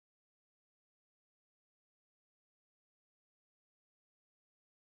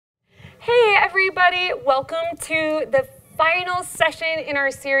Hey everybody, welcome to the final session in our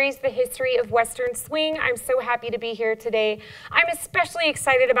series, The History of Western Swing. I'm so happy to be here today. I'm especially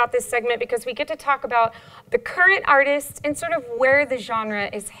excited about this segment because we get to talk about the current artists and sort of where the genre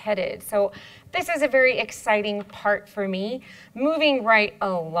is headed. So this is a very exciting part for me. Moving right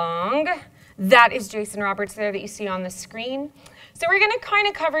along, that is Jason Roberts there that you see on the screen. So we're going to kind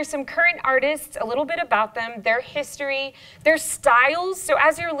of cover some current artists, a little bit about them, their history, their styles. So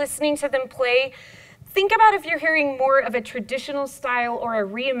as you're listening to them play, think about if you're hearing more of a traditional style or a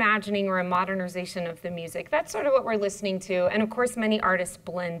reimagining or a modernization of the music. That's sort of what we're listening to. And of course, many artists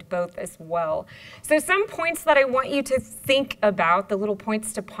blend both as well. So some points that I want you to think about, the little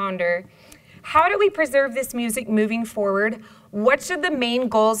points to ponder. How do we preserve this music moving forward? What should the main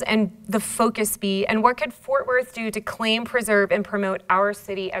goals and the focus be? And what could Fort Worth do to claim, preserve, and promote our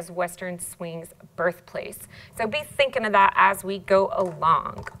city as Western Swing's birthplace? So be thinking of that as we go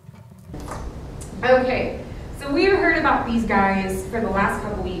along. Okay, so we've heard about these guys for the last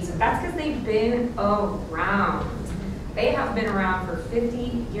couple weeks, and that's because they've been around. They have been around for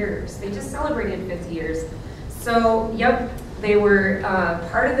 50 years. They just celebrated 50 years. So, yep, they were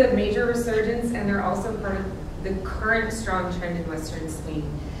part of the major resurgence, and they're also part of the current strong trend in Western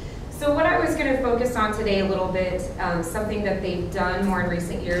swing. So what I was going to focus on today a little bit, something that they've done more in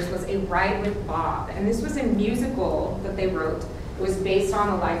recent years, was a Ride with Bob. And this was a musical that they wrote. It was based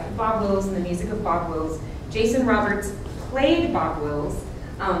on the life of Bob Wills and the music of Bob Wills. Jason Roberts played Bob Wills.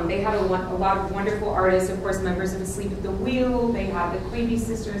 They had a lot of wonderful artists, of course, members of Asleep at the Wheel. They had the Quavy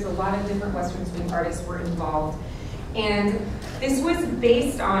Sisters. A lot of different Western swing artists were involved. And this was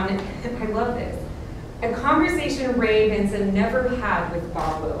based on, I love this, a conversation Ray Benson never had with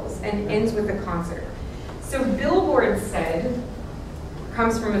Bob Wills, and ends with a concert. So Billboard said,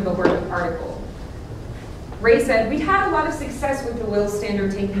 comes from a Billboard article, Ray said, "We had a lot of success with the Wills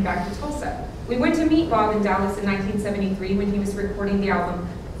standard Take Me Back to Tulsa. We went to meet Bob in Dallas in 1973 when he was recording the album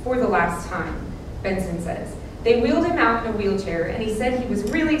For the Last Time," Benson says. "They wheeled him out in a wheelchair, and he said he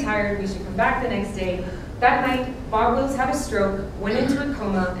was really tired, we should come back the next day. That night, Bob Wills had a stroke, went into a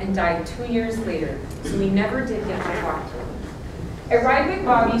coma, and died 2 years later, so we never did get to talk to him." A Ride with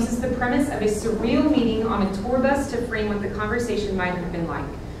Bob uses the premise of a surreal meeting on a tour bus to frame what the conversation might have been like.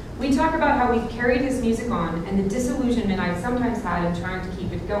 "We talk about how we've carried his music on and the disillusionment I've sometimes had in trying to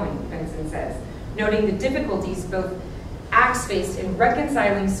keep it going," Benson says, noting the difficulties both acts faced in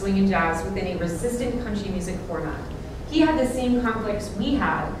reconciling swing and jazz within a resistant country music format. "He had the same conflicts we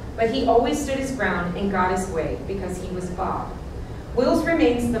had, but he always stood his ground and got his way because he was Bob." Wills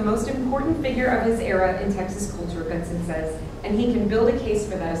remains the most important figure of his era in Texas culture, Benson says, and he can build a case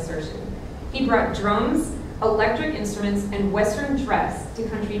for that assertion. He brought drums, electric instruments, and Western dress to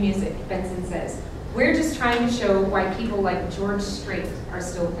country music, Benson says. "We're just trying to show why people like George Strait are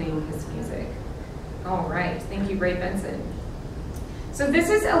still playing his music." All right, thank you, Ray Benson. So this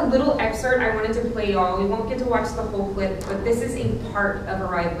is a little excerpt I wanted to play y'all. We won't get to watch the whole clip, but this is a part of A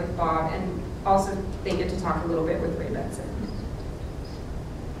Ride with Bob, and also they get to talk a little bit with Ray Benson.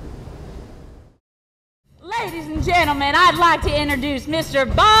 Ladies and gentlemen, I'd like to introduce Mr.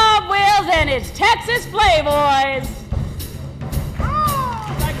 Bob Wills and his Texas Playboys.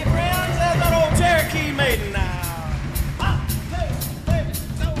 Oh, like it rounds out that old Cherokee maiden now.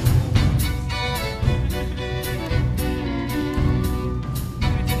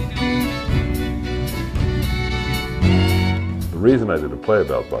 The reason I did a play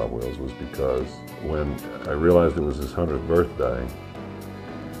about Bob Wills was because when I realized it was his 100th birthday,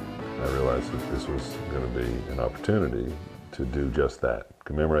 I realized that this was going to be an opportunity to do just that,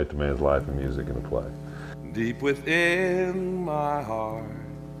 commemorate the man's life and music in a play. Deep within my heart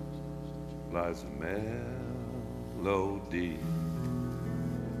lies a melody.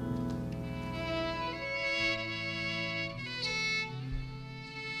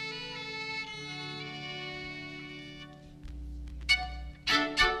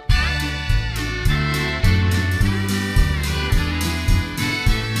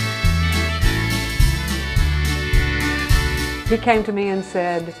 He came to me and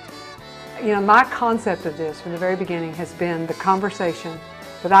said, you know, my concept of this from the very beginning has been the conversation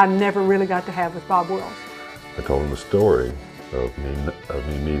that I never really got to have with Bob Wills. I told him the story of me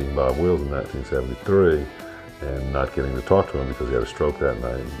meeting Bob Wills in 1973 and not getting to talk to him because he had a stroke that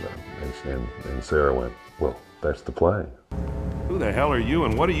night. And Sarah went, "Well, that's the play." Who the hell are you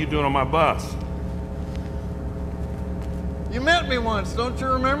and what are you doing on my bus? You met me once, don't you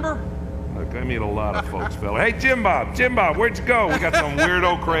remember? Look, I meet a lot of folks, fella. Hey, Jim Bob, where'd you go? We got some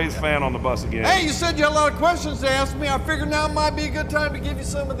weirdo crazed fan on the bus again. Hey, you said you had a lot of questions to ask me. I figured now might be a good time to give you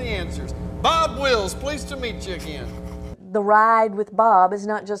some of the answers. Bob Wills, pleased to meet you again. the ride with Bob is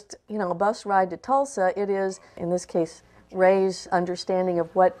not just, you know, a bus ride to Tulsa. It is, in this case, Ray's understanding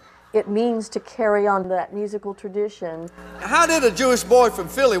of what it means to carry on that musical tradition. How did a Jewish boy from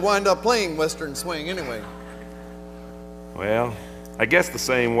Philly wind up playing Western swing anyway? Well, I guess the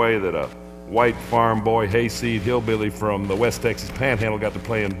same way that a white farm boy, hayseed hillbilly from the West Texas Panhandle got to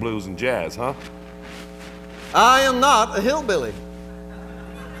playing blues and jazz, huh? I am not a hillbilly.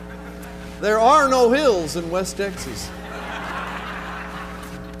 There are no hills in West Texas.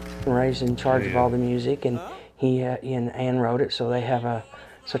 Ray's in charge of all the music, and he and Ann wrote it, so they have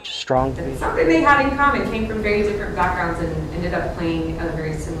such a strong... Something they had in common, came from very different backgrounds and ended up playing a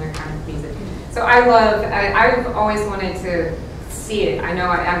very similar kind of music. So I've always wanted to see it. I know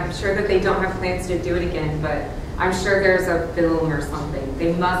I'm sure that they don't have plans to do it again, but I'm sure there's a film or something.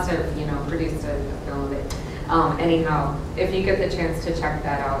 They must have, you know, produced a film of it. Anyhow, if you get the chance to check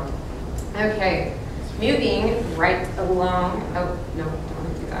that out. Okay, moving right along. Oh, no, don't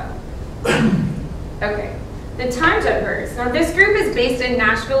want to do that. Okay, the Time Jumpers. Now this group is based in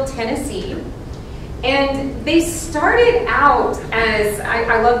Nashville, Tennessee, and they started out as,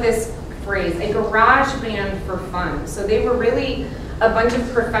 I love this phrase, a garage band for fun. So they were really a bunch of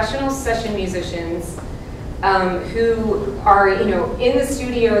professional session musicians who are, you know, in the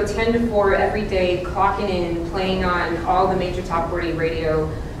studio 10 to 4 every day, clocking in, playing on all the major top 40 radio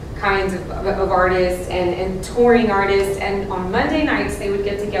kinds of artists and touring artists. And on Monday nights, they would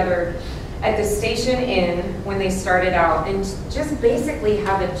get together at the Station Inn when they started out and just basically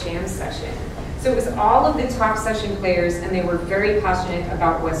have a jam session. So it was all of the top session players, and they were very passionate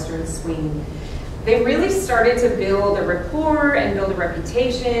about Western swing. They really started to build a rapport and build a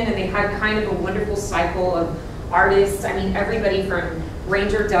reputation, and they had kind of a wonderful cycle of artists. I mean, everybody from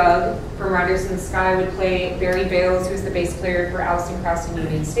Ranger Doug from Riders in the Sky would play, Barry Bales, who's the bass player for Allison Krauss and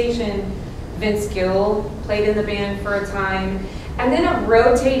Union Station, Vince Gill played in the band for a time, and then a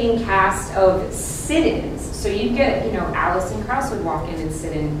rotating cast of sit-ins. So you'd get, you know, Allison Krauss would walk in and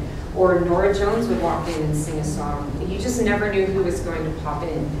sit in, or Nora Jones would walk in and sing a song. You just never knew who was going to pop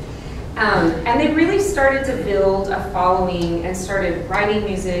in. And they really started to build a following and started writing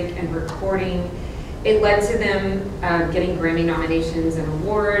music and recording. It led to them getting Grammy nominations and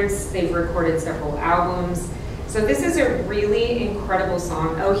awards. They've recorded several albums. So this is a really incredible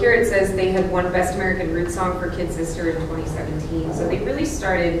song. Oh, here it says they had won Best American Roots Song for Kid Sister in 2017. So they really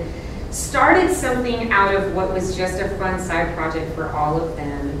started something out of what was just a fun side project for all of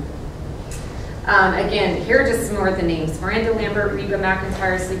them. Again, here are just some more of the names. Miranda Lambert, Reba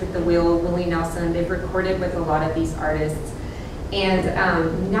McEntire, Sleep at the Wheel, Willie Nelson. They've recorded with a lot of these artists.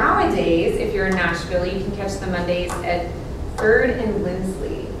 And nowadays, if you're in Nashville, you can catch the Mondays at 3rd and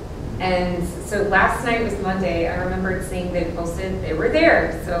Lindsley. And so last night was Monday. I remembered seeing they posted, they were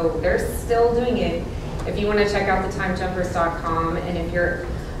there. So they're still doing it. If you want to check out thetimejumpers.com, and if you're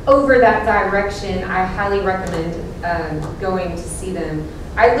over that direction, I highly recommend going to see them.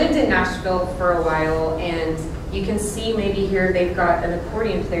 I lived in Nashville for a while, and you can see maybe here they've got an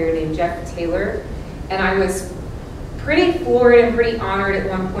accordion player named Jeff Taylor, and I was pretty floored and pretty honored at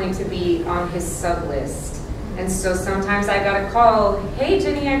one point to be on his sub list. And so sometimes I got a call, hey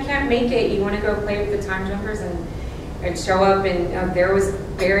Jenny, I can't make it, you want to go play with the Time Jumpers? And I'd show up, and there was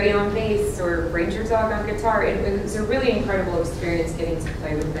Barry on bass or Ranger Dog on guitar. It was a really incredible experience getting to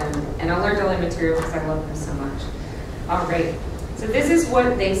play with them, and I learned all the material because I love them so much. All right. So this is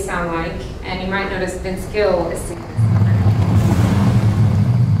what they sound like, and you might notice Vince Gill is singing.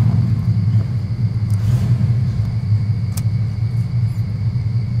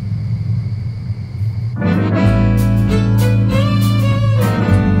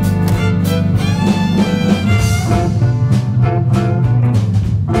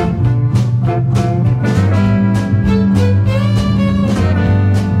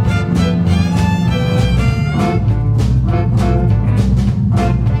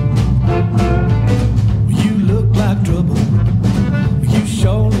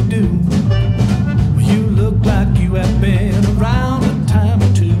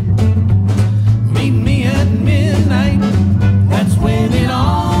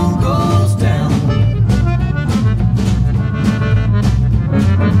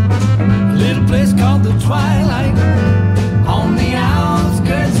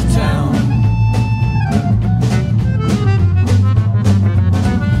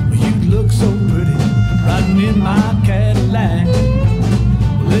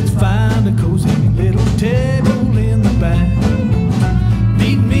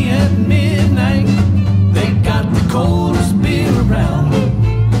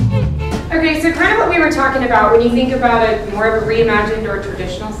 About when you think about it, more of a reimagined or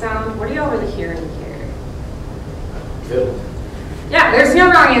traditional sound, what are y'all really hearing here? fiddle. Yeah, there's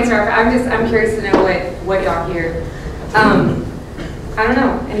no wrong answer. I'm curious to know what y'all hear. I don't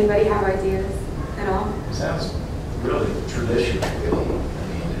know. Anybody have ideas at all? Sounds really traditional, really. I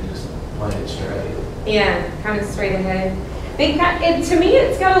mean, they're just playing it straight. Yeah, kind of straight ahead. To me,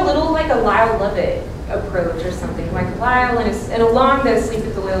 it's got a little like a Lyle Lovett approach or something, like Lyle and along the Sleep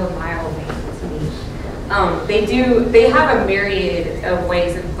at the Wheel and Lyle vein to me. They have a myriad of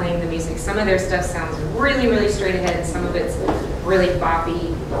ways of playing the music. Some of their stuff sounds really, really straight ahead, and some of it's really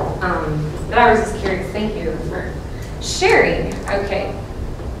boppy. But I was just curious. Thank you for sharing. Okay,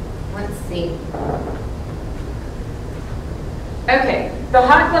 let's see. Okay, the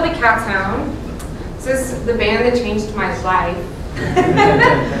Hot Club at Catstown. This is the band that changed my life.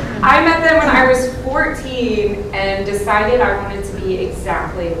 I met them when I was 14 and decided I wanted to be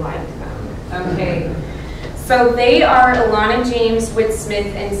exactly like them. Okay, so they are Alana James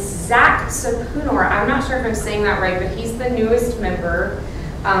Whit-Smith and Zach Sapunor. I'm not sure if I'm saying that right, but he's the newest member.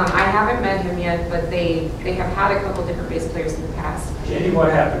 I haven't met him yet, but they have had a couple different bass players in the past. Jenny,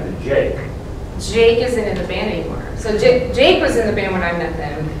 what happened to Jake? Jake isn't in the band anymore. So Jake was in the band when I met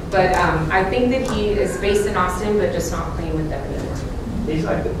them, but I think that he is based in Austin, but just not playing with them anymore. He's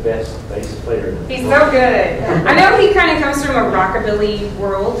like the best bass player in the He's so good. I know he kind of comes from a rockabilly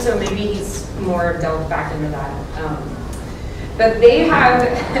world, so maybe he's more delved back into that. But they have,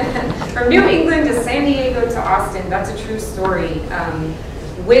 from New England to San Diego to Austin, that's a true story.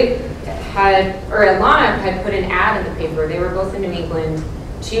 Alana had put an ad in the paper. They were both in New England.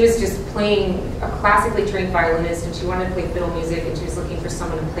 She was just playing a classically trained violinist, and she wanted to play fiddle music, and she was looking for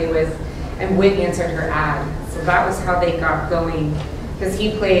someone to play with, and Whit answered her ad. So that was how they got going, because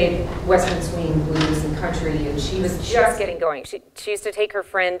he played Western swing, blues, and country, and she was just getting going. She used to take her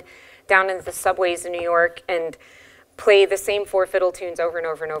friend down into the subways in New York and play the same 4 fiddle tunes over and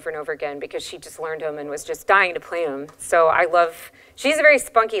over and over and over again, because she just learned them and was just dying to play them. So she's a very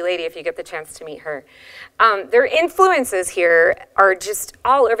spunky lady if you get the chance to meet her. Their influences here are just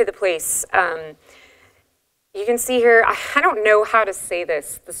all over the place. You can see here, I don't know how to say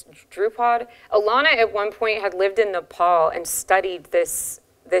this Drupad. Alana at one point had lived in Nepal and studied this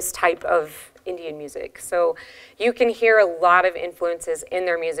type of Indian music. So you can hear a lot of influences in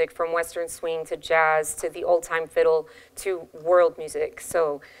their music, from Western swing to jazz to the old-time fiddle to world music.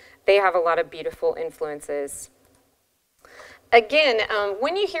 So they have a lot of beautiful influences. Again,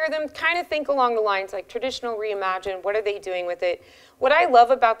 when you hear them, kind of think along the lines like traditional, reimagined, what are they doing with it? What I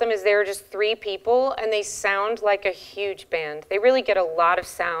love about them is they're just 3 people and they sound like a huge band. They really get a lot of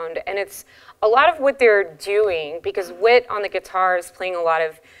sound, and it's a lot of what they're doing, because Whit on the guitar is playing a lot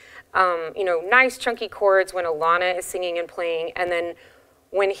of nice chunky chords when Alana is singing and playing, and then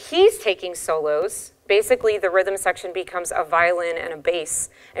when he's taking solos, basically the rhythm section becomes a violin and a bass,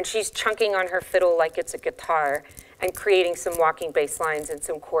 and she's chunking on her fiddle like it's a guitar and creating some walking bass lines and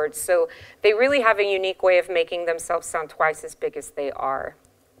some chords. So they really have a unique way of making themselves sound twice as big as they are.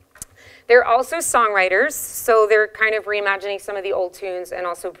 They're also songwriters, so they're kind of reimagining some of the old tunes and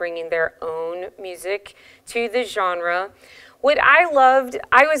also bringing their own music to the genre. What I loved,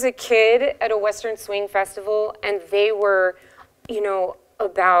 I was a kid at a Western Swing Festival, and they were,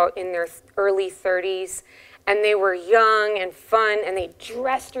 about in their early 30s, and they were young and fun, and they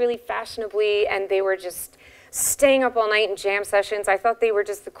dressed really fashionably, and they were just staying up all night in jam sessions. I thought they were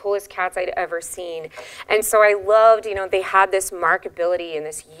just the coolest cats I'd ever seen. And so I loved, they had this markability and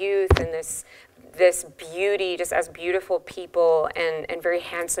this youth and this beauty, just as beautiful people, and very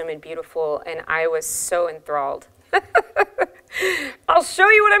handsome and beautiful, and I was so enthralled. I'll show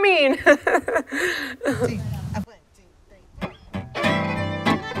you what I mean.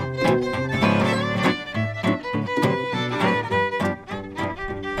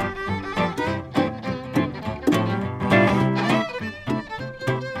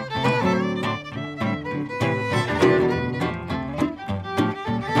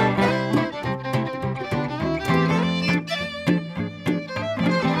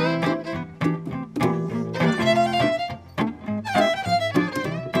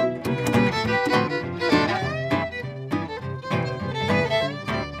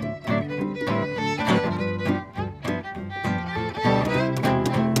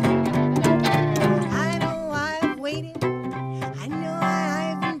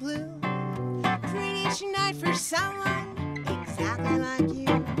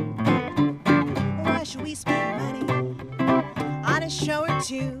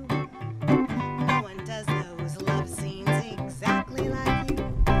 No one does those love scenes exactly like you.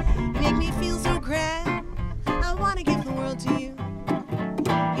 You make me feel so grand. I want to give the world to you.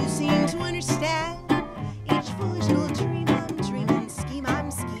 You seem to understand each foolish little dream I'm dreaming, scheme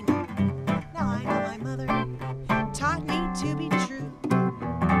I'm scheming. Now I know my mother taught me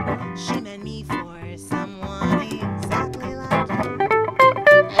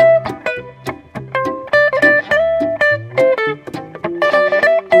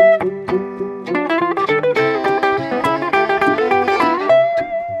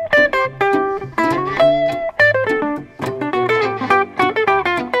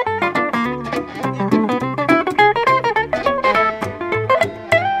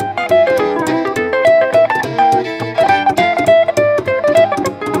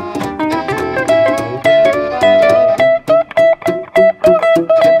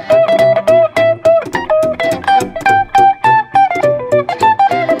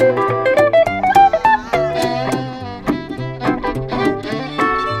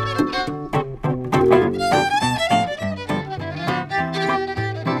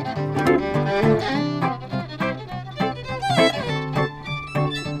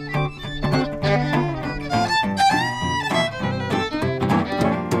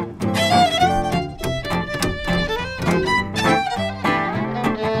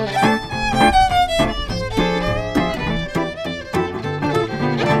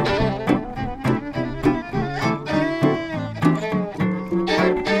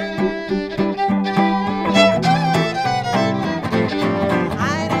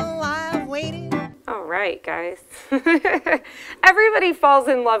falls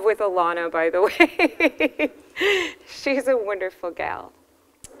in love with Alana, by the way. She's a wonderful gal.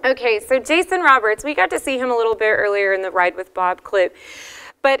 Okay, so Jason Roberts, we got to see him a little bit earlier in the Ride with Bob clip,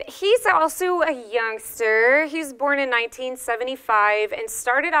 but he's also a youngster. He was born in 1975 and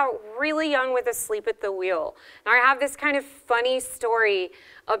started out really young with Asleep at the Wheel. Now I have this kind of funny story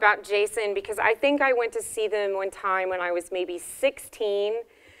about Jason because I think I went to see them one time when I was maybe 16,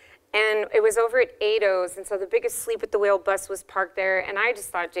 and it was over at Ado's, and so the biggest Asleep at the Wheel bus was parked there, and I just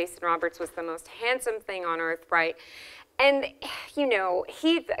thought Jason Roberts was the most handsome thing on earth, right? And, you know,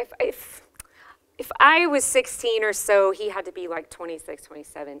 if I was 16 or so, he had to be like 26,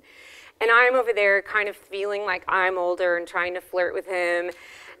 27. And I'm over there kind of feeling like I'm older and trying to flirt with him.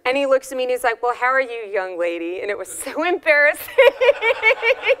 And he looks at me and he's like, well, how are you, young lady? And it was so embarrassing.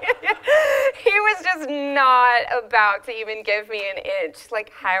 He was just not about to even give me an inch.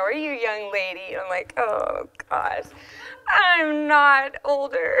 Like, how are you, young lady? And I'm like, oh, gosh. I'm not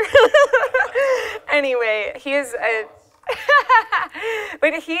older. Anyway, he is a...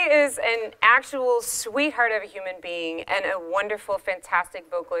 but he is an actual sweetheart of a human being and a wonderful,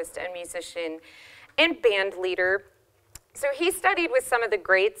 fantastic vocalist and musician and band leader. So he studied with some of the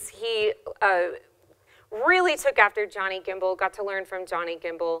greats. He really took after Johnny Gimble, got to learn from Johnny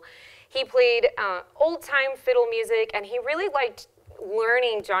Gimble. He played old-time fiddle music, and he really liked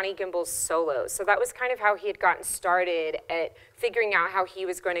learning Johnny Gimble's solos. So that was kind of how he had gotten started at figuring out how he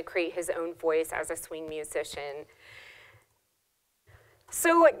was going to create his own voice as a swing musician.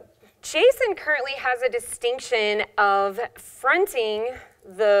 So Jason currently has a distinction of fronting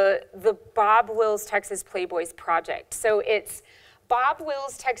the Bob Wills Texas Playboys project. So it's Bob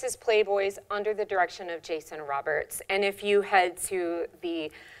Wills Texas Playboys under the direction of Jason Roberts. And if you head to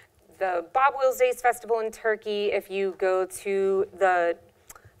the Bob Wills Days Festival in Turkey, if you go to the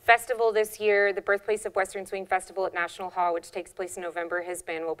festival this year, the Birthplace of Western Swing Festival at National Hall, which takes place in November, his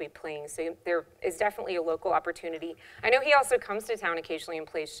band will be playing. So there is definitely a local opportunity. I know he also comes to town occasionally and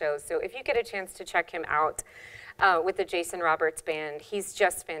plays shows. So if you get a chance to check him out with the Jason Roberts Band, he's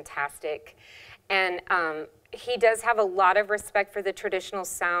just fantastic. And he does have a lot of respect for the traditional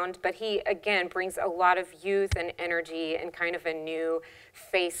sound, but he, again, brings a lot of youth and energy and kind of a new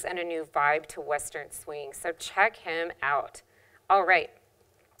face and a new vibe to Western swing. So check him out. All right.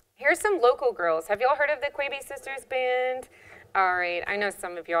 Here's some local girls. Have y'all heard of the Quaby Sisters Band? All right, I know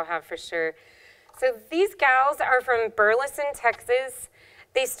some of y'all have for sure. So these gals are from Burleson, Texas.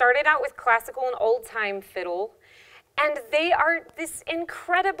 They started out with classical and old-time fiddle, and they are this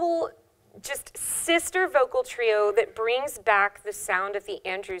incredible, just sister vocal trio that brings back the sound of the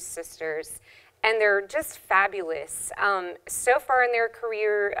Andrews Sisters, and they're just fabulous. So far in their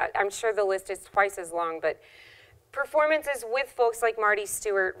career, I'm sure the list is twice as long, but performances with folks like Marty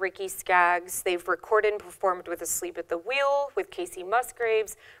Stewart, Ricky Skaggs. They've recorded and performed with Asleep at the Wheel, with Casey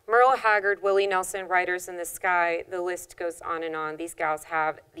Musgraves, Merle Haggard, Willie Nelson, Riders in the Sky. The list goes on and on. These gals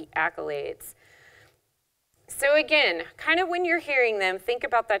have the accolades. So again, kind of when you're hearing them, think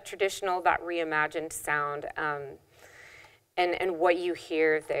about that traditional, that reimagined sound and what you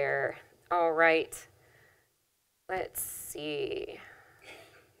hear there. All right, let's see.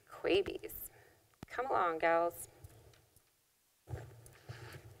 Quabies. Come along, gals.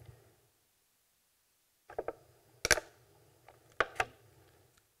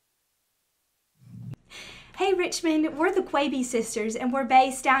 Hey Richmond, we're the Quaby Sisters, and we're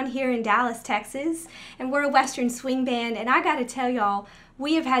based down here in Dallas, Texas, and we're a Western swing band, and I gotta tell y'all,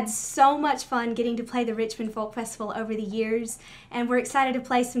 we have had so much fun getting to play the Richmond Folk Festival over the years, and we're excited to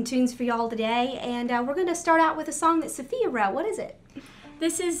play some tunes for y'all today, and we're gonna start out with a song that Sophia wrote. What is it?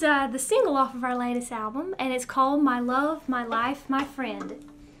 This is the single off of our latest album, and it's called My Love, My Life, My Friend.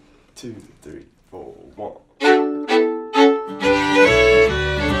 2, 3, 4, 1.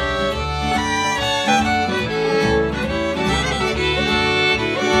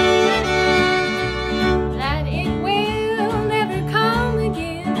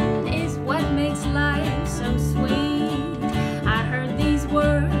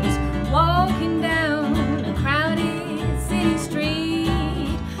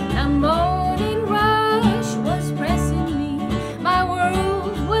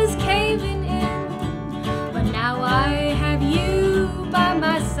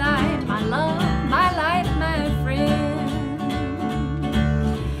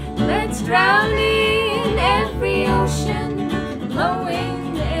 Drowning every ocean,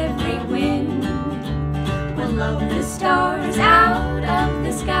 blowing every wind. We'll love the stars out of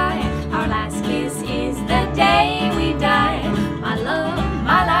the sky. Our last kiss is the day we die. My love,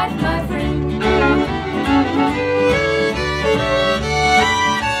 my life, my friend.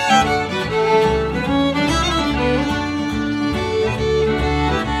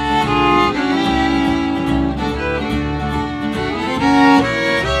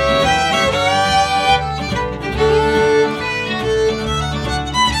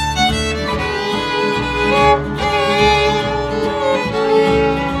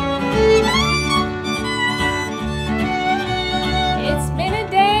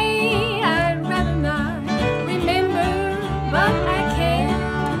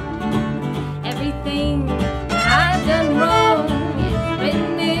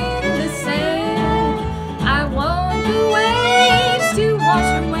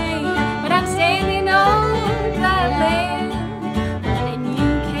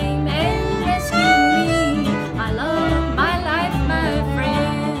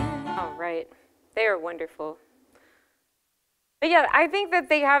 They are wonderful. But yeah, I think that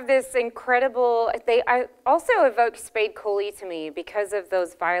they have this incredible, I also evoke Spade Coley to me because of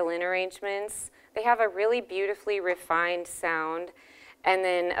those violin arrangements. They have a really beautifully refined sound. And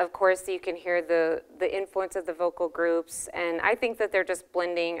then, of course, you can hear the influence of the vocal groups. And I think that they're just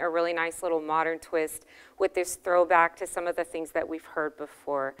blending a really nice little modern twist with this throwback to some of the things that we've heard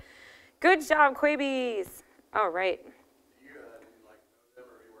before. Good job, Quabies. All right.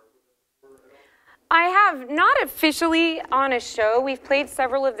 I have not officially on a show. We've played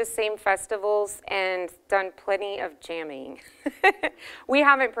several of the same festivals and done plenty of jamming. We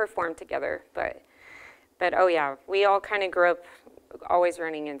haven't performed together, but oh yeah, we all kind of grew up always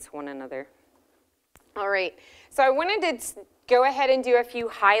running into one another. All right, so I wanted to go ahead and do a few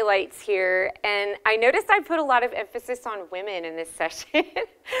highlights here, and I noticed I put a lot of emphasis on women in this session,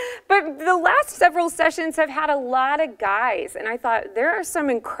 but the last several sessions have had a lot of guys, and I thought there are some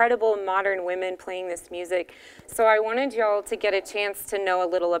incredible modern women playing this music, so I wanted y'all to get a chance to know a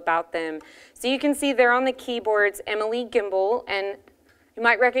little about them. So you can see there on the keyboards, Emily Gimble, and you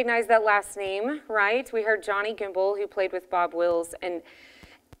might recognize that last name, right? We heard Johnny Gimble, who played with Bob Wills, and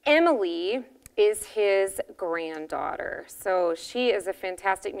Emily is his granddaughter. So she is a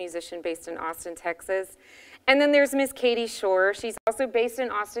fantastic musician based in Austin, Texas. And then there's Miss Katie Shore. She's also based in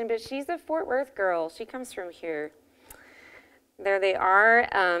Austin, but she's a Fort Worth girl. She comes from here. There they are.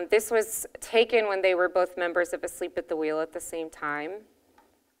 This was taken when they were both members of Asleep at the Wheel at the same time.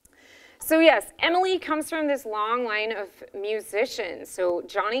 So yes, Emily comes from this long line of musicians. So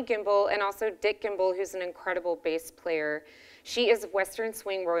Johnny Gimble and also Dick Gimble, who's an incredible bass player. She is Western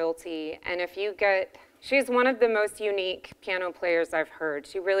swing royalty, and she's one of the most unique piano players I've heard.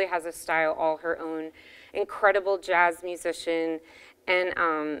 She really has a style all her own, incredible jazz musician,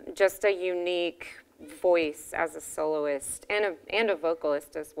 and just a unique voice as a soloist and a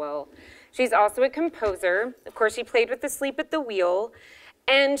vocalist as well. She's also a composer. Of course, she played with Asleep at the Wheel,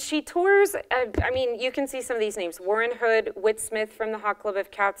 and she tours, I mean, you can see some of these names. Warren Hood, Whit Smith from the Hot Club of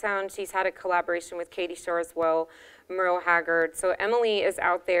Cowtown. She's had a collaboration with Katie Shore as well, Merle Haggard. So Emily is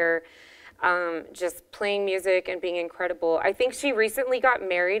out there just playing music and being incredible. I think she recently got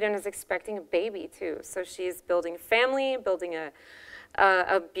married and is expecting a baby too. So she's building a family, building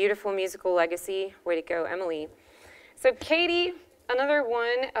a beautiful musical legacy. Way to go, Emily. So Katie, another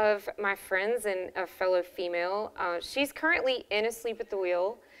one of my friends and a fellow female, she's currently in Asleep at the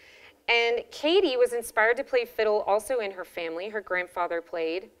Wheel. And Katie was inspired to play fiddle also in her family. Her grandfather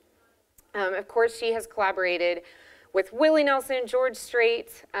played. Of course, she has collaborated with Willie Nelson, George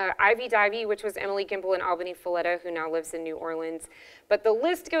Strait, Ivy Divey, which was Emily Gimble and Albany Folletta, who now lives in New Orleans. But the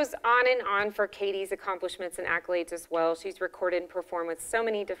list goes on and on for Katie's accomplishments and accolades as well. She's recorded and performed with so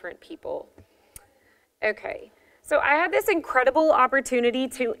many different people. Okay, so I had this incredible opportunity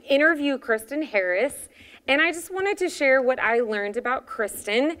to interview Kristen Harris, and I just wanted to share what I learned about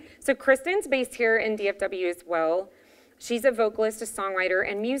Kristen. So Kristen's based here in DFW as well. She's a vocalist, a songwriter,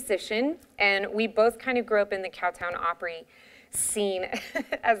 and musician, and we both kind of grew up in the Cowtown Opry scene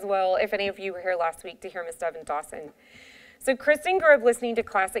as well, if any of you were here last week to hear Miss Devin Dawson. So Kristen grew up listening to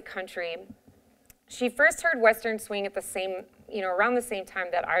classic country. She first heard Western swing at the same, around the same time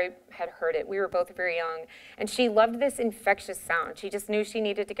that I had heard it. We were both very young, and she loved this infectious sound. She just knew she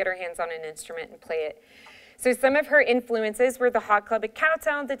needed to get her hands on an instrument and play it. So some of her influences were the Hot Club at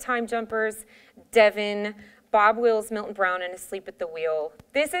Cowtown, the Time Jumpers, Devin, Bob Wills, Milton Brown, and Asleep at the Wheel.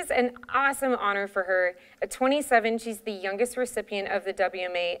 This is an awesome honor for her. At 27, she's the youngest recipient of the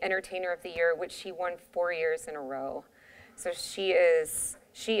WMA Entertainer of the Year, which she won 4 years in a row. So she is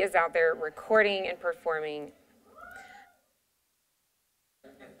out there recording and performing.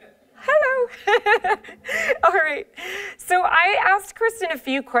 Hello. All right. So I asked Kristen a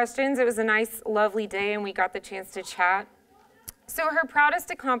few questions. It was a nice, lovely day, and we got the chance to chat. So her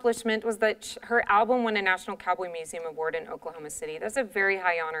proudest accomplishment was that her album won a National Cowboy Museum Award in Oklahoma City. That's a very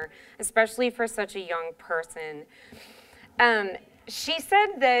high honor, especially for such a young person. She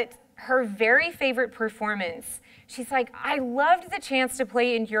said that her very favorite performance, she's like, I loved the chance to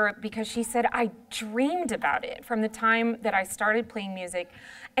play in Europe because she said, I dreamed about it from the time that I started playing music,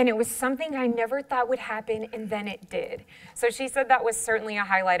 and it was something I never thought would happen, and then it did. So she said that was certainly a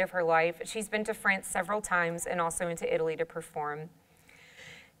highlight of her life. She's been to France several times and also into Italy to perform.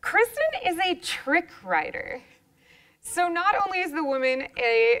 Kristen is a trick writer. So not only is the woman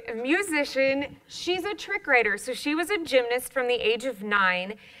a musician, she's a trick writer. So she was a gymnast from the age of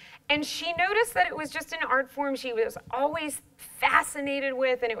 9, and she noticed that it was just an art form she was always fascinated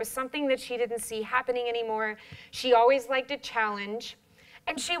with, and it was something that she didn't see happening anymore. She always liked a challenge.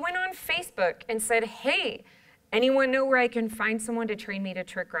 And she went on Facebook and said, hey, anyone know where I can find someone to train me to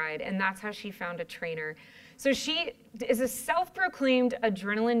trick ride? And that's how she found a trainer. So she is a self-proclaimed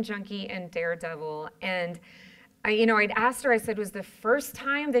adrenaline junkie and daredevil. And I'd asked her, I said, was the first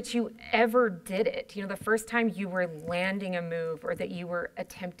time that you ever did it, the first time you were landing a move or that you were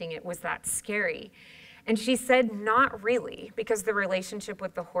attempting it, was that scary? And she said, not really, because the relationship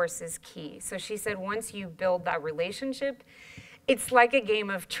with the horse is key. So she said, once you build that relationship, it's like a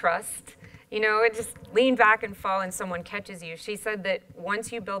game of trust. It just lean back and fall and someone catches you. She said that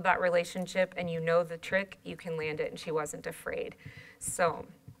once you build that relationship and you know the trick, you can land it, and she wasn't afraid. So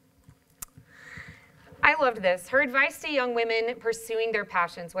I loved this. Her advice to young women pursuing their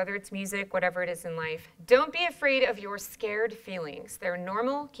passions, whether it's music, whatever it is in life: don't be afraid of your scared feelings. They're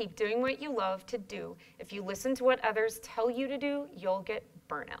normal. Keep doing what you love to do. If you listen to what others tell you to do, you'll get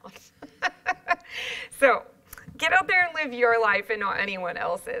burnout. So get out there and live your life and not anyone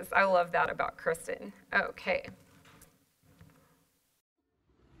else's. I love that about Kristen. Okay.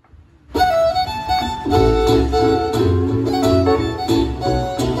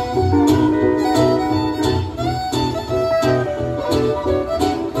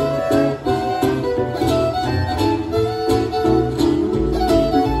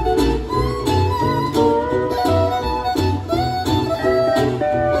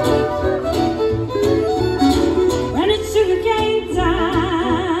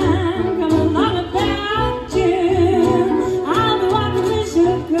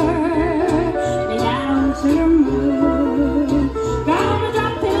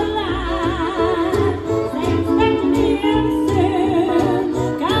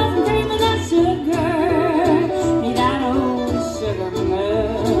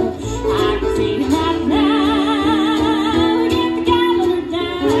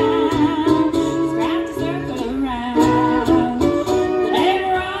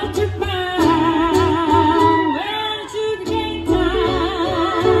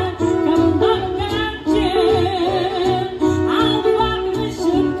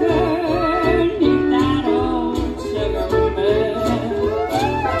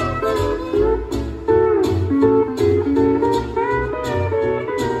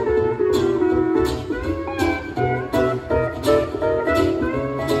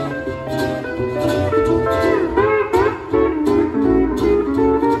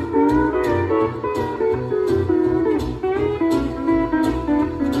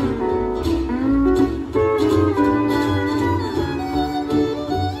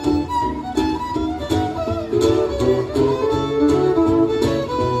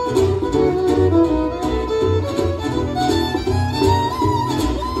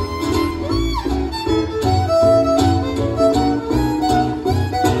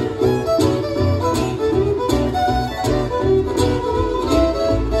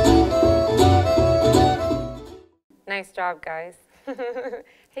 Nice job, guys.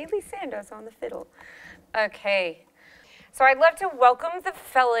 Haley Sandos on the fiddle. Okay, so I'd love to welcome the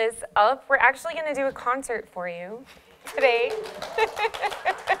fellas up. We're actually going to do a concert for you today.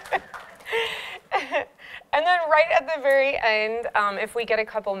 And then right at the very end, if we get a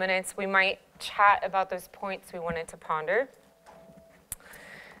couple minutes, we might chat about those points we wanted to ponder.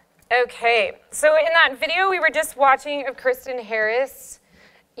 Okay, so in that video we were just watching of Kristen Harris,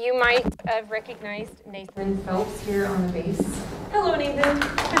 you might have recognized Nathan Phelps here on the bass. Hello, Nathan.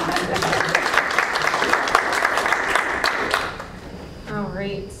 All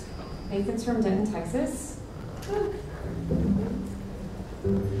right, Nathan's from Denton, Texas.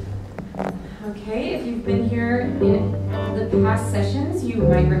 Okay, if you've been here in the past sessions, you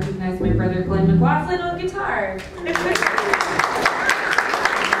might recognize my brother Glenn McLaughlin on guitar.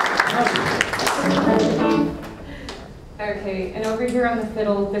 Okay, and over here on the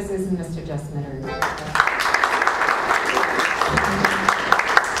fiddle, this is Mr. Jess Mitter.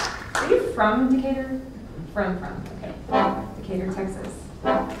 Are you from Decatur? From, okay. Decatur, Texas.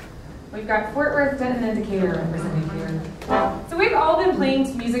 We've got Fort Worth, Denton, and Decatur represented here. So we've all been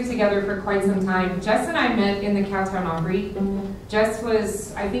playing music together for quite some time. Jess and I met in the Cowtown Opry. Jess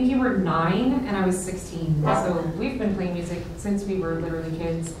was, I think you were 9 and I was 16. So we've been playing music since we were literally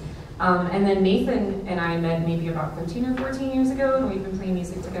kids. And then Nathan and I met maybe about 13 or 14 years ago, and we've been playing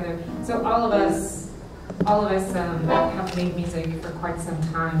music together. So all of us have made music for quite some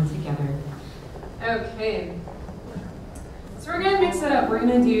time together. Okay. So we're gonna mix it up. We're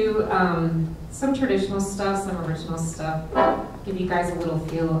gonna do some traditional stuff, some original stuff. Give you guys a little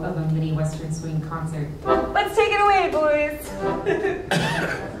feel of a mini Western swing concert. Let's take it away, boys.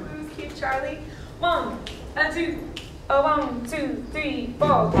 Blues Kid Charlie. 1 and 2. 1, 2, 3,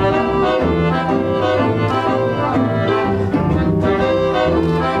 4.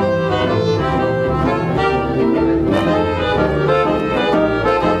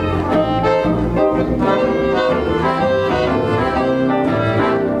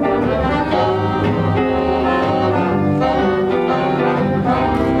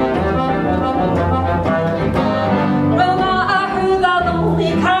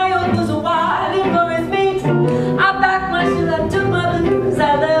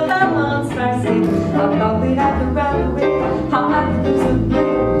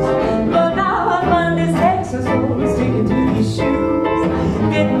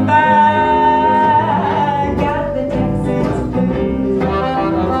 getting by. Got the Texas blues.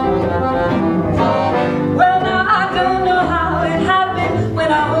 Well, now I don't know how it happened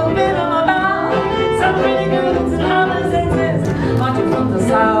when I opened my mouth. Some pretty girls and hollers and says, aren't you from the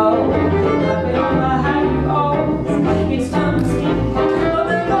South? I've been on my high horse. It's time to see. But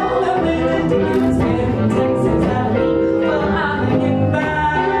they're gonna play the Dickens band in Texas. I mean, well, I'm getting by.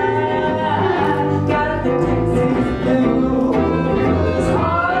 Got the Texas blues.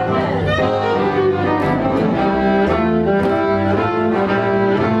 Hard man.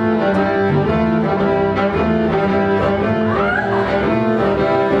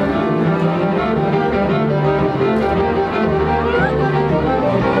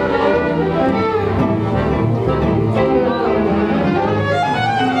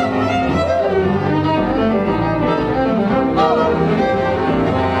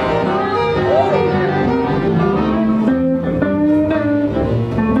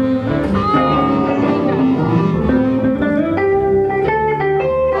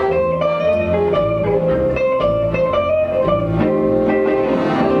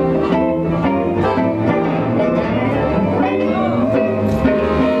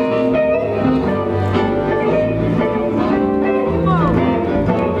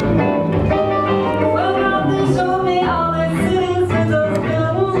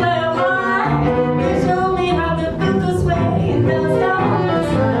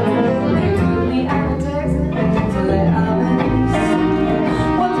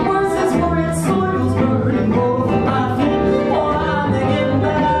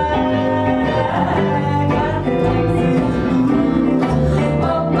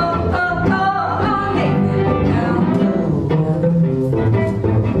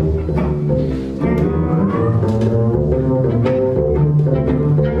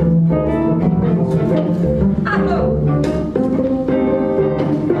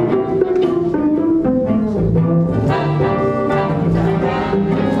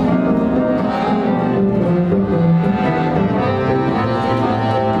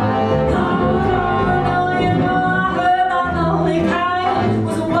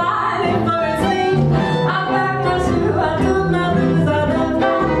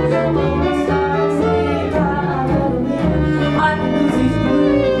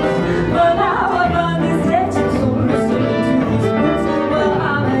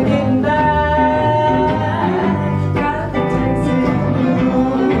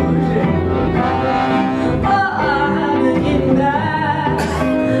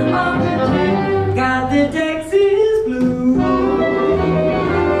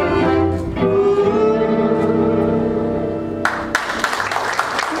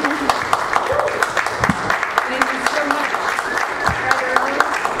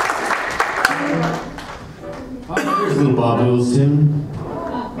 Here's little Bob Wills tune.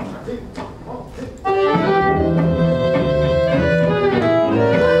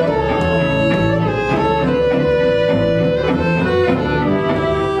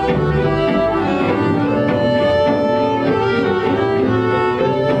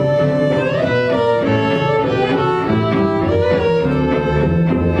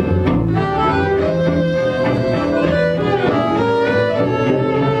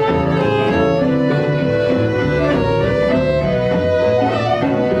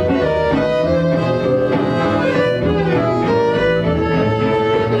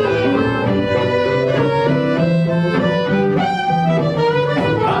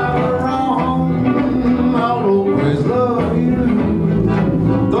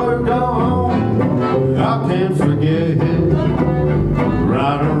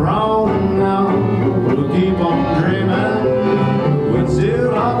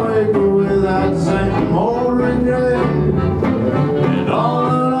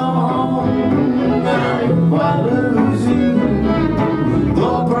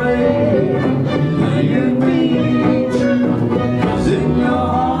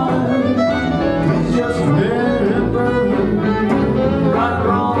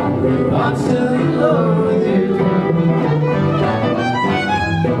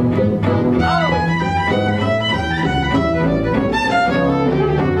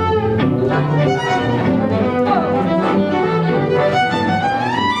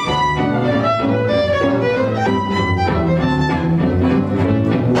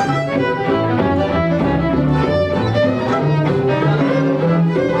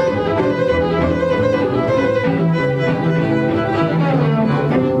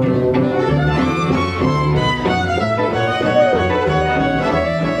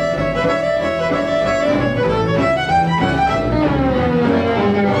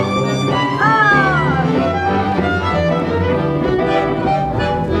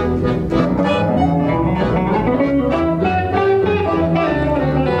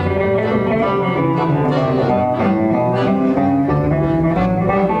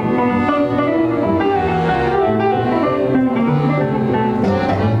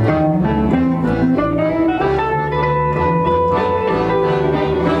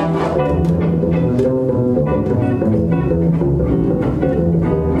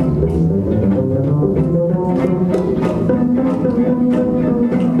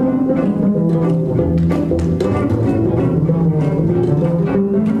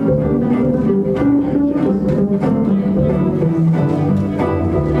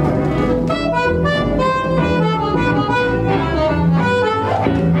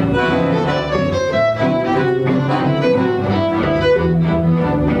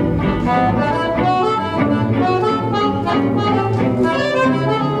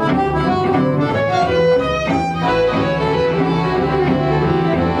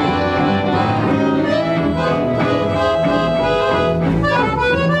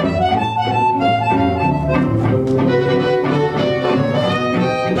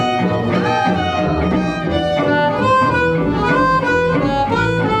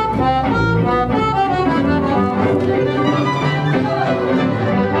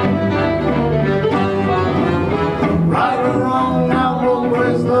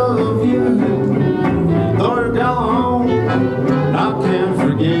 and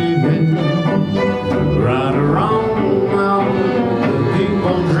forgave me. Right or wrong, I'll keep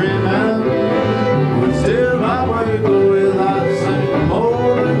on dreaming. But still I wake up with that same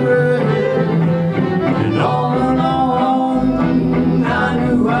old regret. And all along, I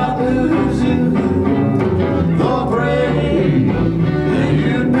knew I'd lose you. Though I prayed that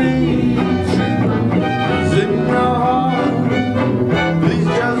you'd be true. 'Cause in your heart, please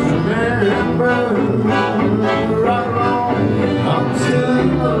just remember. Right or wrong, I'm still in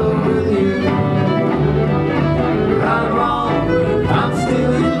love with you. Right or wrong, I'm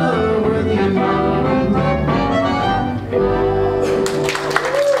still in love with you.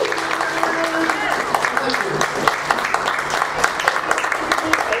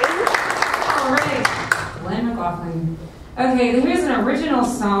 All right, Glenn McLaughlin. Okay, here's an original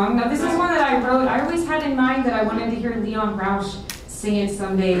song. Now, this is one that I wrote. I always had in mind that I wanted to hear Leon Rausch sing it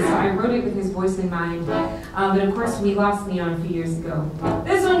someday, so I wrote it with his voice in mind. But of course, we lost Leon a few years ago.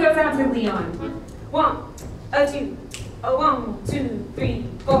 This one goes out to Leon. 1, 2, 1, 2, 3,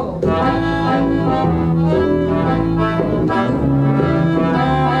 4.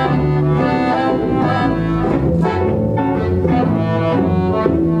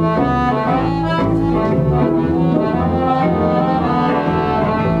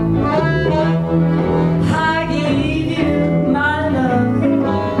 I gave you my love,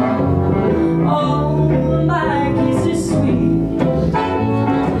 oh my kisses sweet.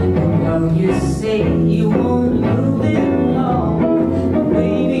 And now you say you want to move it along,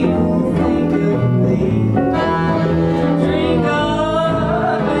 baby, you'll think of me. Drink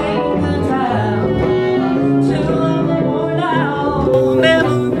up, ain't the time till I'm worn out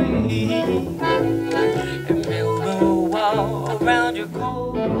memory, and build a wall around your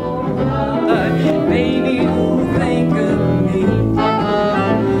cold heart. Baby, you'll think of me.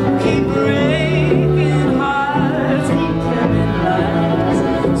 Keep breaking hearts, keep telling lies.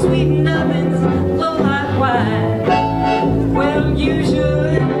 Sweet nothings flow like wine. Well, you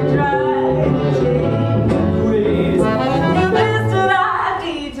should try to change your ways. The best that I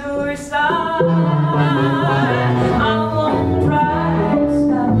detour side. I won't try to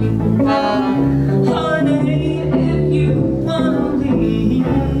stop you, honey, if you wanna leave.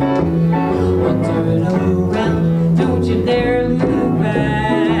 Well, turn around, don't you dare look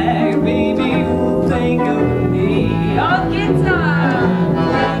back. Baby, you'll think of me. Oh, guitar!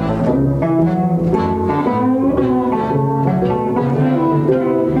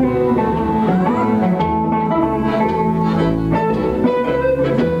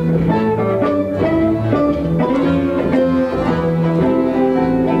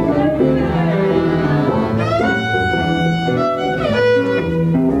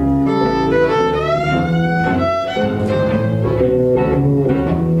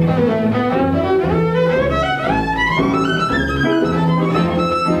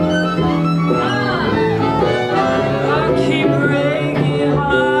 Keep breaking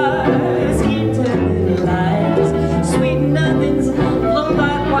hearts, keep telling lies. Sweet nothings flow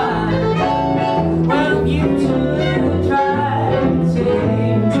like wine. Well, you should try to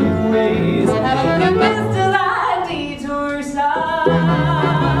change your ways. The best till I detour side.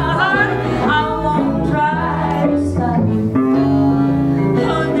 I won't try to stop you,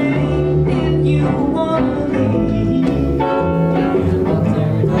 honey, if you wanna leave. I'll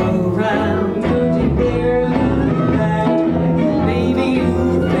turn around, don't you dare look back. Baby,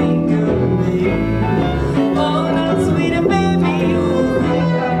 you'll think of me. Oh, no, sweetie, baby, you'll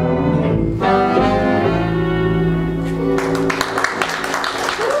think of me.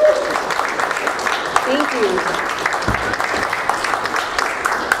 Thank you.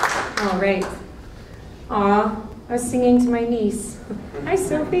 All right. Aw, I was singing to my niece. Hi,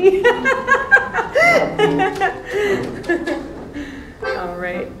 Sophie. All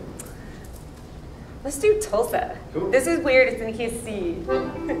right. Let's do Tulsa. Cool. This is weird. It's in key C.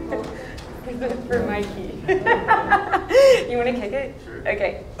 For my key. You want to kick it? Sure.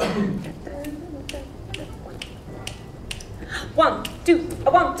 Okay. 1, 2,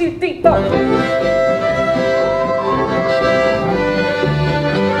 3, 4.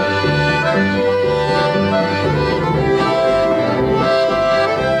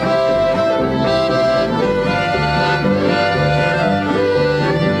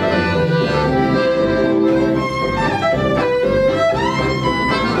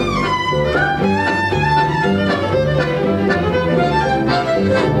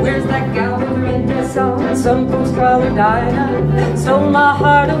 Where's that gal with the red dress on? Some folks call her Dinah. Stole my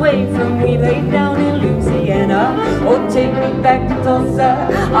heart away from me, laid down in Louisiana. Indiana. Oh, take me back to Tulsa,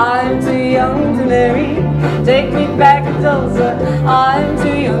 I'm too young to marry. Take me back to Tulsa, I'm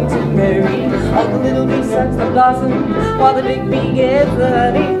too young to marry. All the little bee sucks the blossom, while the big bee gets the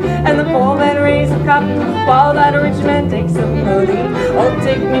honey. And the poor man raises the cotton, while that rich man takes the money. Oh,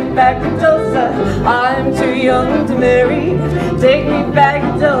 take me back to Tulsa, I'm too young to marry. Take me back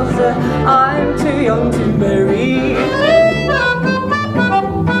to Tulsa, I'm too young to marry.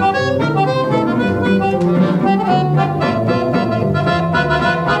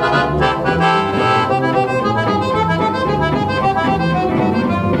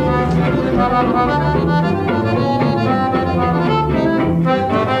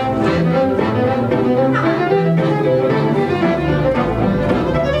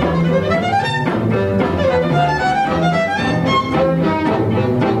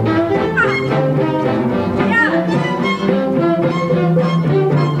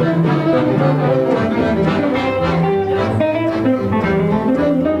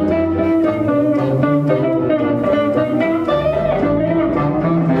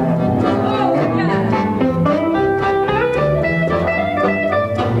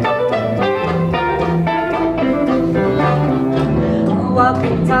 Walk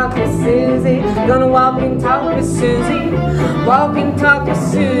and talk with Susie, gonna walk and talk with Susie. Walk and talk with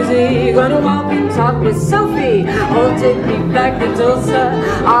Susie, gonna walk and talk with Sophie. Oh, take me back to Tulsa,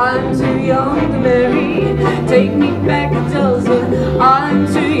 I'm too young to marry. Take me back to Tulsa, I'm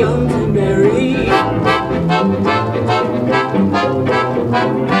too young to marry.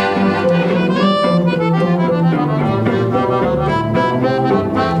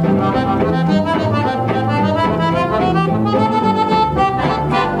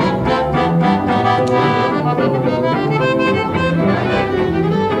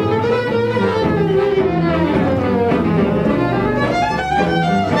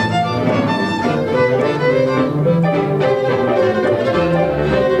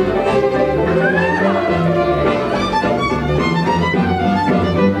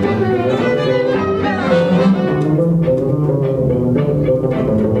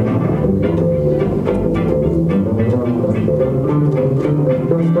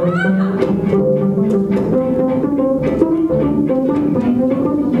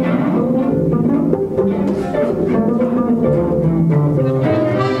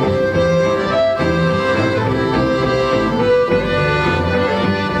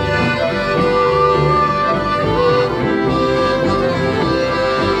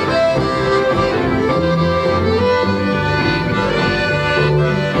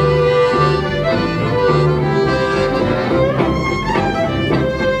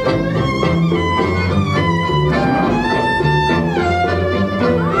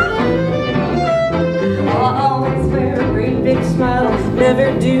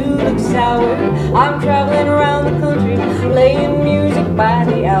 Never do look sour. I'm traveling around the country, playing music by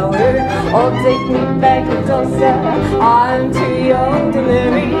the hour. Oh, take me back to Tulsa, I'm too young to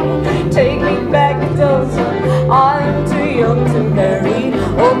marry. Take me back to Tulsa, I'm too young to marry.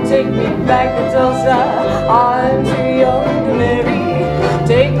 Oh, take me back to Tulsa, I'm too young to marry.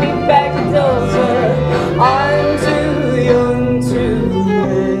 Take me back to Tulsa, I'm too young to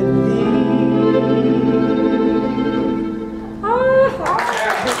marry.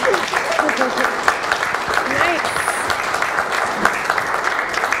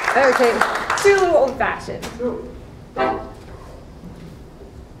 Okay, too little old-fashioned.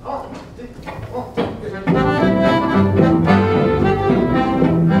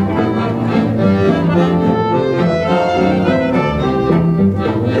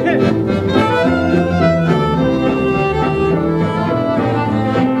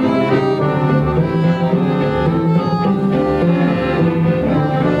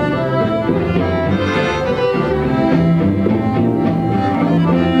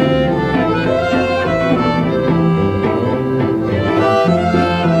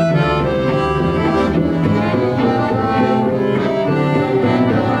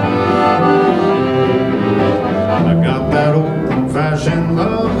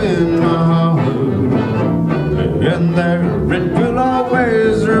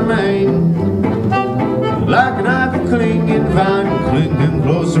 Clinging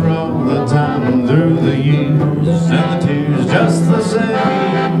closer all the time through the years, and the tears just the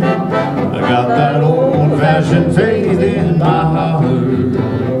same. I got that old-fashioned faith in my heart,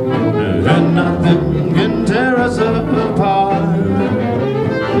 and nothing can tear us apart.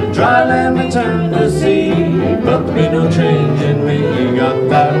 Dry land may turn to sea, but there be no change in me. Got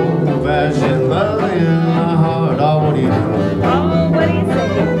that old-fashioned love in my heart. Oh, what do you know? Oh, what do you say?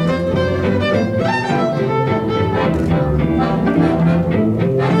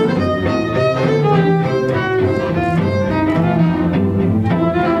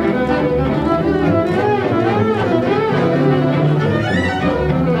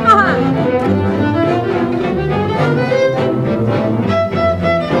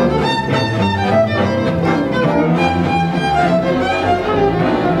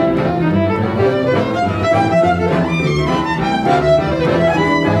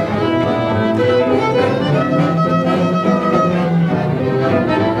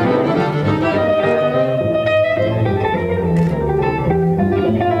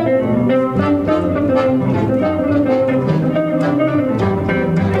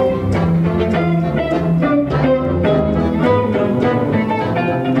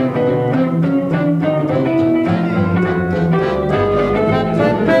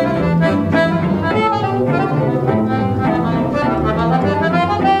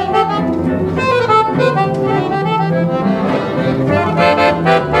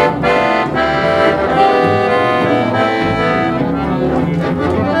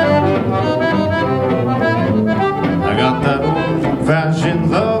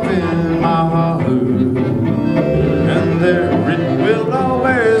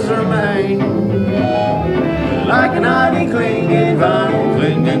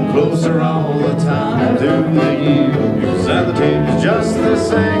 bringing closer all the time through the years, and the tune's just the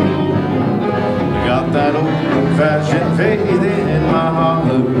same. I got that old-fashioned faith in my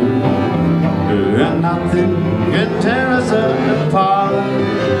heart, and nothing can tear us apart.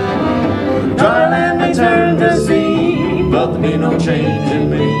 Dry land may turn to sea, but there be no change in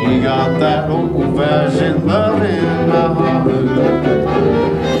me. Got that old-fashioned love in my heart.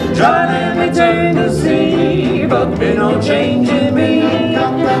 Dry land may turn to sea, but there be no change in me.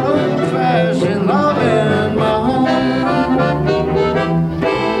 Got that old-fashioned love in my heart.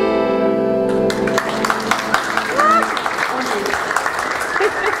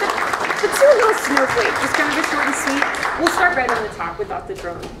 Snowflake, just kind of a short and sweet. We'll start right on the top without the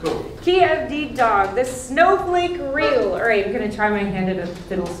drum. Cool. Key of D dog, the snowflake reel. All right, I'm gonna try my hand at a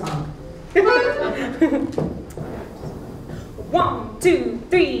fiddle song. 1, 2,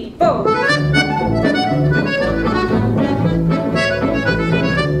 3, 4.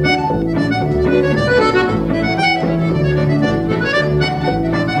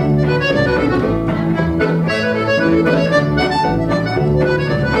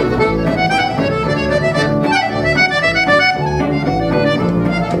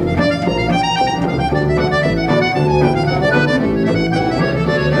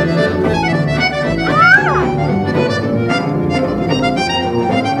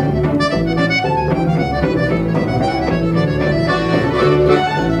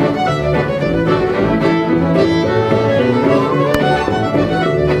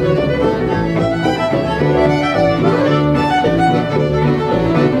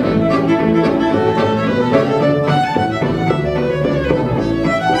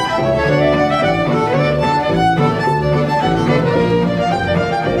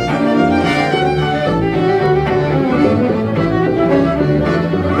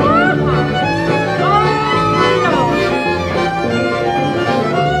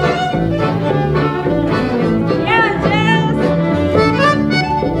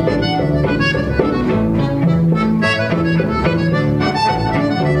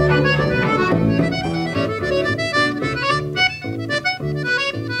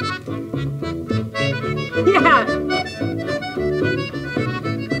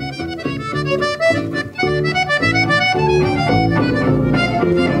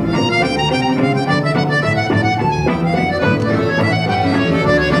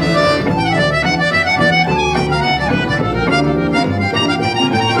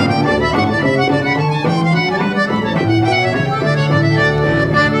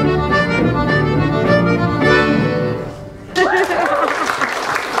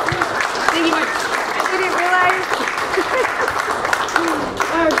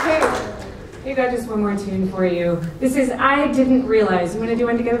 This is I Didn't Realize. You want to do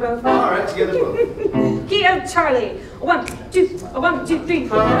one together both? All right, together both. Key of Charlie. 1, 2, 1, 2, 3,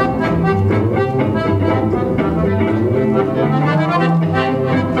 4. Well,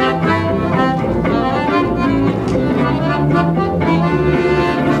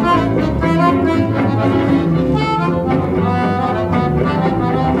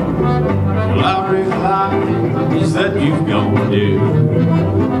 I realize that you've gone, dear.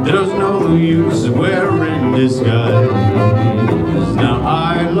 There's no use wearing disguise. Now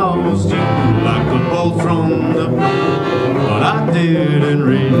I lost you like a bolt from the blue, but I didn't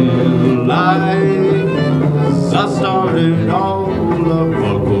realize I started all of a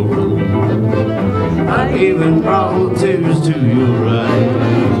courtroom. I even brought tears to your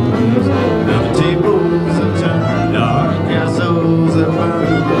eyes. Now the tables have turned, our castles have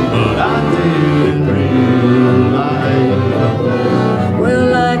burned, but I didn't realize.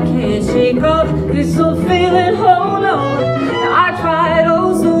 Well, I can't shake off this old feeling, oh no. I tried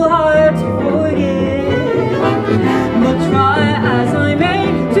oh so hard to forget, but try as I may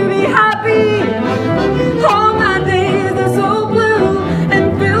to be happy, all my days are so blue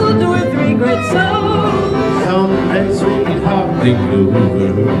and filled with regret. So someday, sweetheart, think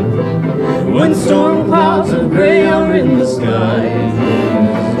over when storm clouds of gray are in the sky.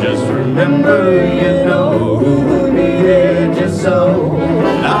 Just remember, you know who needed you so.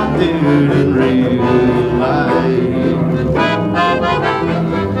 I didn't realize.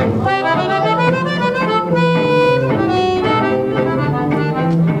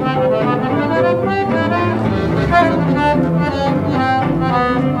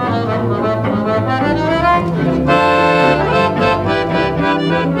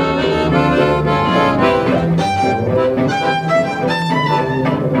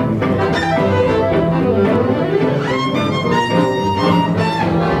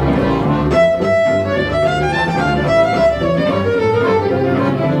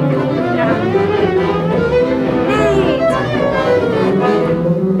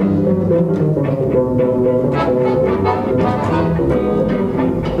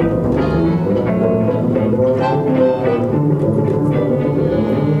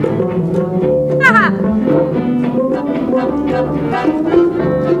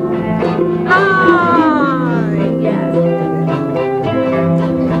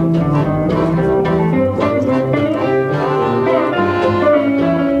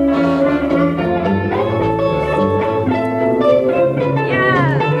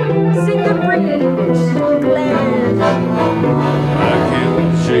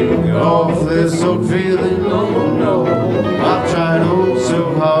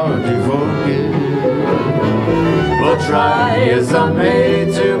 Yes, I'm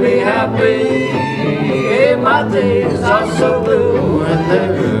made to be happy. Hey, my days are so blue and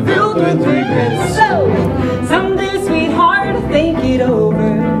they're filled with regrets. So, someday, sweetheart, think it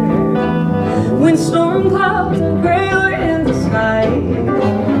over. When storm clouds are grayer in the sky,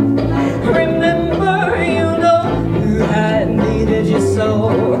 remember, you know, you had needed you so.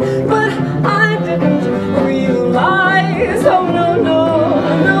 But I didn't realize, oh no, no,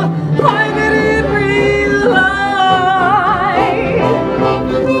 no, I didn't realize.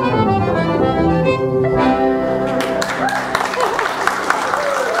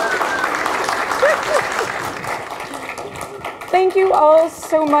 Thank you all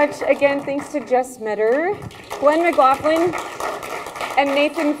so much. Again, thanks to Jess Metter, Glenn McLaughlin, and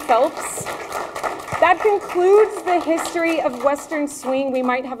Nathan Phelps. That concludes the history of Western Swing. We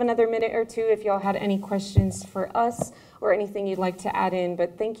might have another minute or two if y'all had any questions for us or anything you'd like to add in,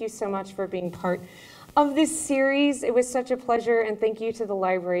 but thank you so much for being part of this series. It was such a pleasure, and thank you to the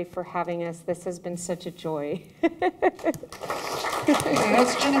library for having us. This has been such a joy. Hey,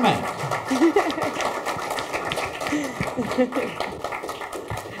 that's Ginny Mac.